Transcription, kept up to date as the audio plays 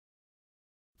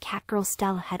Catgirl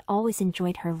Stella had always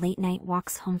enjoyed her late-night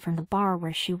walks home from the bar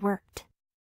where she worked.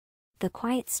 The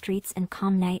quiet streets and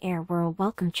calm night air were a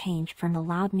welcome change from the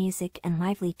loud music and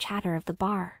lively chatter of the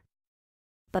bar.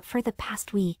 But for the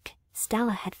past week,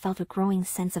 Stella had felt a growing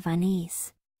sense of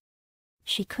unease.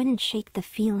 She couldn't shake the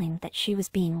feeling that she was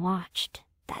being watched,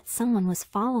 that someone was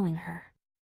following her.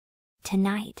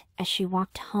 Tonight, as she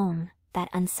walked home, that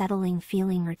unsettling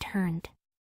feeling returned.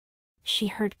 She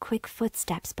heard quick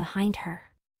footsteps behind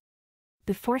her.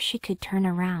 Before she could turn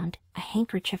around, a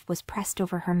handkerchief was pressed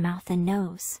over her mouth and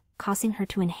nose, causing her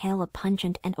to inhale a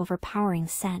pungent and overpowering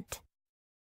scent.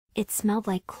 It smelled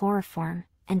like chloroform,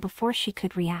 and before she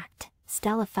could react,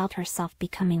 Stella felt herself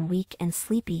becoming weak and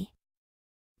sleepy.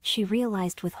 She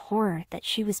realized with horror that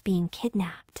she was being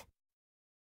kidnapped.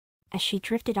 As she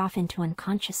drifted off into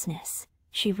unconsciousness,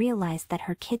 she realized that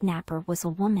her kidnapper was a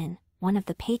woman, one of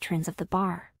the patrons of the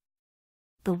bar.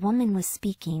 The woman was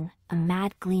speaking, a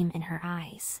mad gleam in her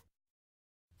eyes.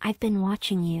 "I've been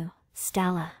watching you,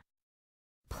 Stella.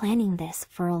 Planning this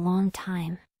for a long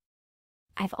time.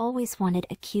 I've always wanted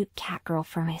a cute catgirl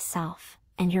for myself,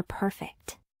 and you're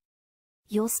perfect.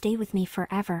 You'll stay with me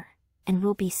forever, and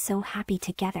we'll be so happy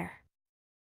together."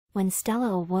 When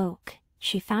Stella awoke,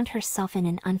 she found herself in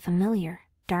an unfamiliar,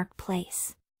 dark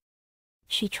place.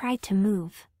 She tried to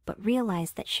move, but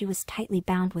realized that she was tightly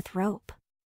bound with rope.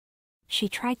 She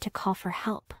tried to call for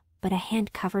help, but a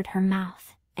hand covered her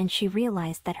mouth, and she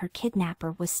realized that her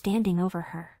kidnapper was standing over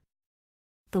her.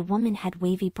 The woman had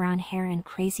wavy brown hair and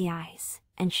crazy eyes,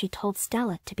 and she told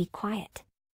Stella to be quiet.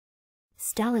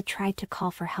 Stella tried to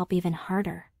call for help even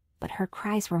harder, but her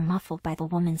cries were muffled by the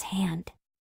woman's hand.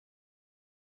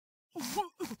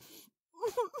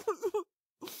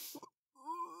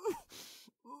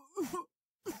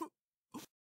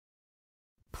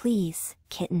 "Please,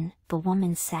 kitten," the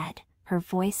woman said, her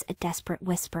voice a desperate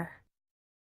whisper.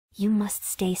 "You must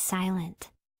stay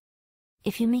silent.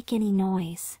 If you make any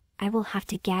noise, I will have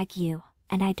to gag you,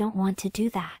 and I don't want to do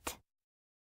that."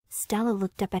 Stella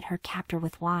looked up at her captor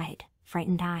with wide,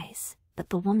 frightened eyes, but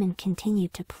the woman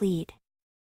continued to plead.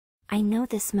 "I know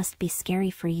this must be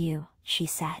scary for you," she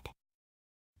said.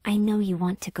 "I know you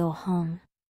want to go home.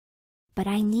 But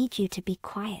I need you to be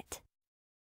quiet.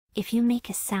 If you make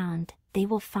a sound, they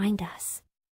will find us.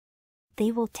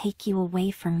 They will take you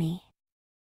away from me.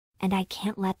 And I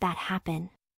can't let that happen.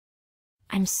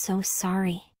 I'm so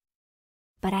sorry.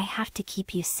 But I have to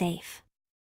keep you safe.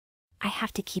 I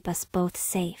have to keep us both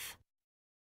safe."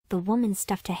 The woman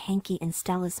stuffed a hanky in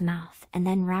Stella's mouth and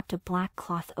then wrapped a black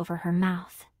cloth over her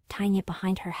mouth, tying it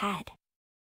behind her head.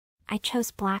 "I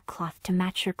chose black cloth to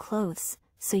match your clothes,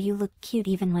 so you look cute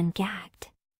even when gagged."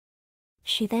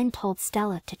 She then told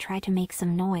Stella to try to make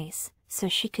some noise, so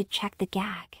she could check the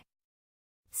gag.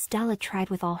 Stella tried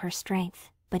with all her strength,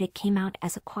 but it came out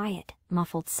as a quiet,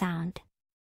 muffled sound.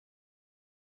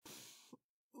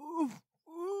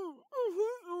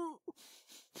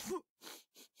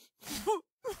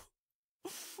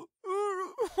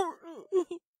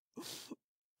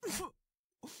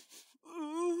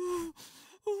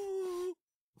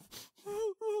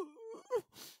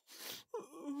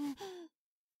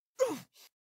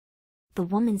 The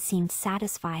woman seemed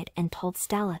satisfied and told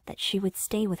Stella that she would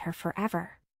stay with her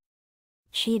forever.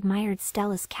 She admired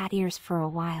Stella's cat ears for a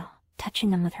while, touching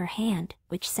them with her hand,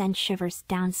 which sent shivers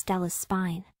down Stella's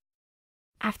spine.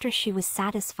 After she was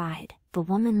satisfied, the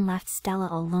woman left Stella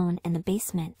alone in the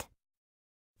basement.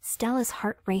 Stella's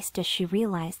heart raced as she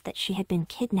realized that she had been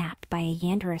kidnapped by a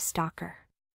yandere stalker.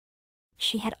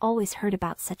 She had always heard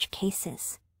about such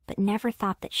cases, but never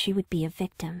thought that she would be a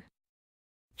victim.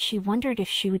 She wondered if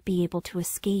she would be able to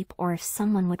escape or if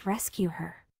someone would rescue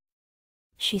her.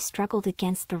 She struggled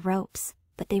against the ropes,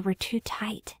 but they were too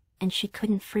tight, and she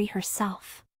couldn't free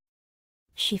herself.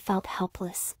 She felt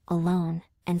helpless, alone,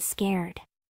 and scared.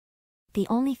 The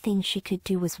only thing she could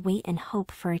do was wait and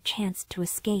hope for a chance to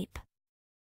escape.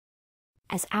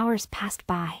 As hours passed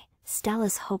by,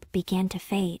 Stella's hope began to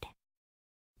fade.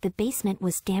 The basement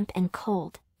was damp and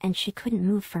cold, and she couldn't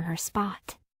move from her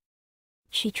spot.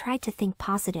 She tried to think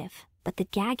positive, but the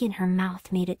gag in her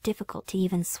mouth made it difficult to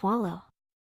even swallow.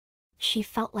 She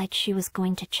felt like she was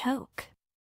going to choke.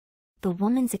 The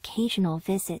woman's occasional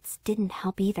visits didn't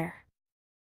help either.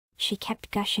 She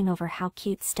kept gushing over how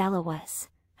cute Stella was,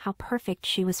 how perfect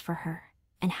she was for her,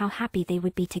 and how happy they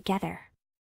would be together.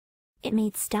 It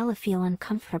made Stella feel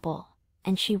uncomfortable,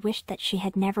 and she wished that she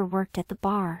had never worked at the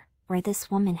bar where this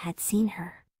woman had seen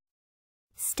her.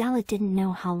 Stella didn't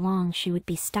know how long she would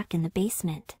be stuck in the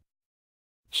basement.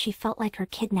 She felt like her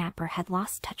kidnapper had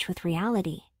lost touch with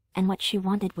reality, and what she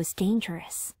wanted was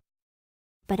dangerous.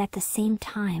 But at the same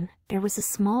time, there was a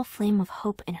small flame of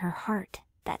hope in her heart,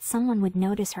 that someone would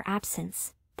notice her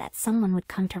absence, that someone would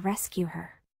come to rescue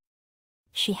her.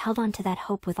 She held on to that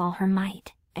hope with all her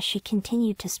might, as she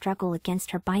continued to struggle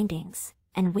against her bindings,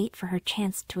 and wait for her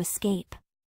chance to escape.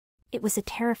 It was a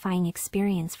terrifying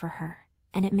experience for her,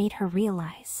 and it made her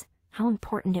realize how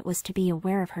important it was to be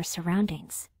aware of her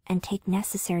surroundings, and take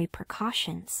necessary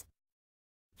precautions.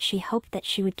 She hoped that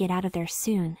she would get out of there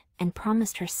soon, and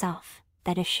promised herself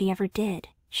that if she ever did,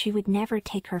 she would never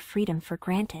take her freedom for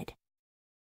granted.